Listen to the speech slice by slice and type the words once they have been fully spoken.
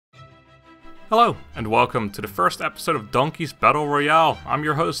Hello, and welcome to the first episode of Donkey's Battle Royale. I'm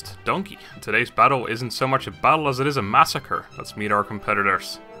your host, Donkey. Today's battle isn't so much a battle as it is a massacre. Let's meet our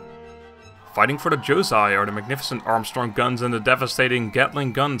competitors. Fighting for the Jozai are the magnificent Armstrong guns and the devastating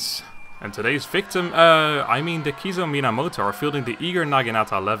Gatling guns. And today's victim, the Kiso Minamoto, are fielding the eager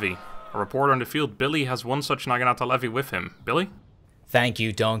Naginata Levy. A reporter on the field, Billy, has one such Naginata Levy with him. Billy? Thank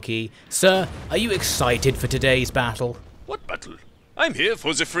you, Donkey. Sir, are you excited for today's battle? What battle? I'm here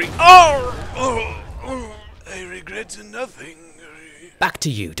for the free. I regret nothing. Back to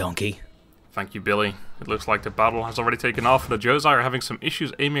you, Donkey. Thank you, Billy. It looks like the battle has already taken off, and the Jozai are having some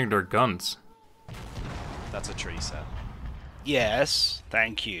issues aiming their guns. That's a tree, sir. Yes,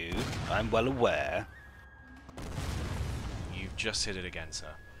 thank you. I'm well aware. You've just hit it again,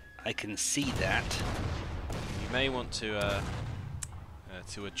 sir. I can see that. You may want to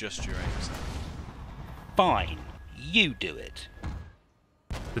adjust your aim, sir. Fine. You do it.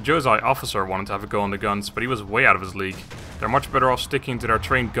 The Jozai officer wanted to have a go on the guns, but he was way out of his league. They're much better off sticking to their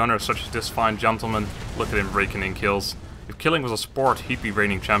trained gunners such as this fine gentleman. Look at him raking in kills. If killing was a sport, he'd be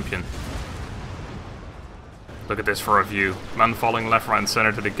reigning champion. Look at this for a view. Men falling left, right and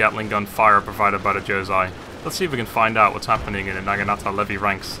center to the Gatling gun fire provided by the Jozai. Let's see if we can find out what's happening in the Naginata Levy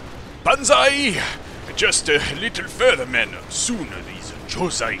ranks. Banzai! Just a little further, men. Soon these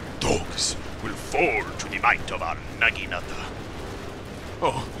Jozai dogs will fall to the might of our Naginata.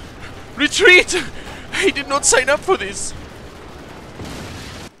 Oh, retreat! I did not sign up for this.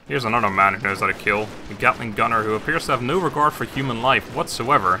 Here's another man who knows how to kill. A Gatling gunner who appears to have no regard for human life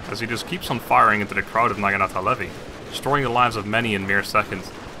whatsoever, as he just keeps on firing into the crowd of Naginata Levy, destroying the lives of many in mere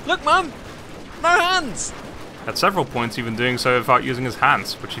seconds. Look, man! My hands! At several points even doing so without using his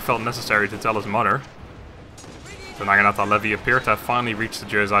hands, which he felt necessary to tell his mother. The Naginata Levy appear to have finally reached the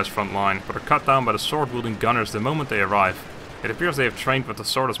Jozai's front line, but are cut down by the sword-wielding gunners the moment they arrive. It appears they have trained with the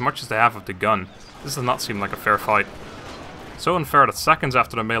sword as much as they have with the gun. This does not seem like a fair fight. So unfair that seconds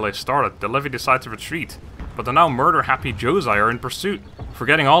after the melee started, the Levy decide to retreat, but the now murder-happy Jozai are in pursuit,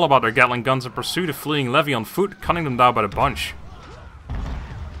 forgetting all about their Gatling guns in pursuit of fleeing Levy on foot, cutting them down by the bunch.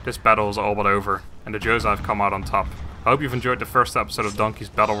 This battle is all but over, and the Jozai have come out on top. I hope you've enjoyed the first episode of Donkey's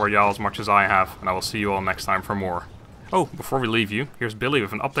Battle Royale as much as I have, and I will see you all next time for more. Oh, before we leave you, here's Billy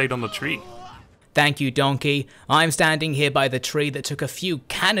with an update on the tree. Thank you, Donkey. I'm standing here by the tree that took a few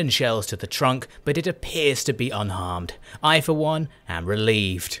cannon shells to the trunk, but it appears to be unharmed. I, for one, am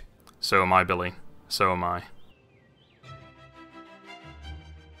relieved. So am I, Billy. So am I.